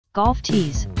Golf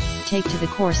tees. Take to the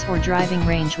course or driving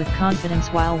range with confidence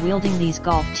while wielding these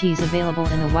golf tees, available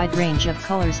in a wide range of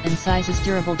colors and sizes.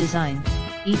 Durable design.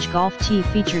 Each golf tee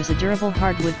features a durable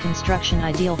hardwood construction,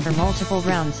 ideal for multiple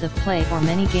rounds of play or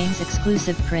many games.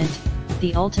 Exclusive print.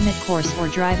 The ultimate course or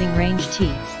driving range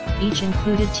tee. Each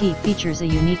included tee features a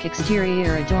unique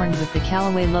exterior adorned with the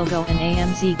Callaway logo and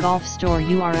AMZ Golf Store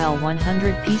URL.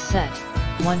 100-piece set.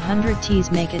 100 tees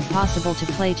make it possible to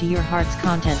play to your heart's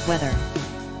content, whether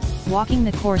walking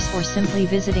the course or simply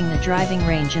visiting the driving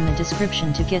range. In the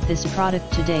description to get this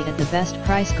product today at the best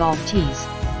price. Golf tees.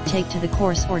 Take to the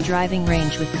course or driving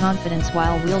range with confidence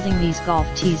while wielding these golf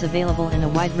tees, available in a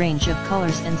wide range of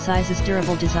colors and sizes.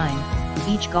 Durable design.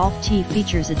 Each golf tee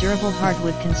features a durable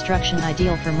hardwood construction,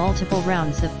 ideal for multiple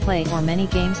rounds of play or many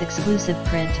games. Exclusive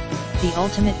print. The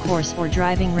ultimate course or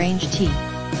driving range tee.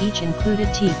 Each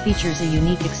included tee features a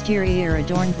unique exterior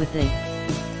adorned with the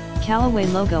Callaway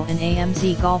logo and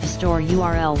AMZ Golf Store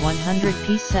URL.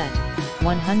 100-piece set.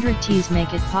 100 tees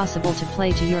make it possible to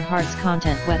play to your heart's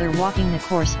content, whether walking the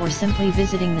course or simply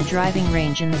visiting the driving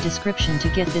range. In the description to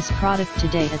get this product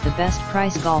today at the best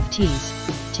price. Golf tees.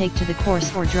 Take to the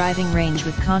course or driving range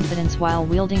with confidence while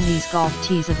wielding these golf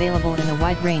tees, available in a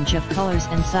wide range of colors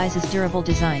and sizes. Durable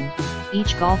design.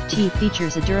 Each golf tee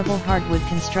features a durable hardwood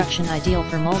construction, ideal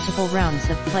for multiple rounds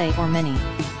of play or many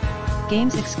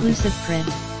games. Exclusive print.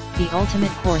 The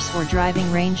ultimate course or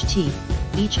driving range tee.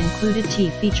 Each included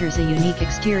tee features a unique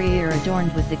exterior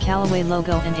adorned with the Callaway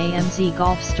logo and AMZ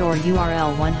Golf Store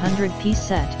URL. 100-piece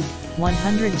set.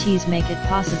 100 tees make it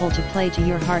possible to play to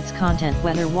your heart's content,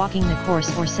 whether walking the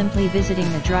course or simply visiting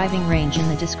the driving range. In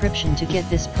the description to get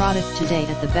this product today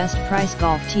at the best price.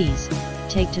 Golf tees.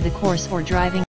 Take to the course or driving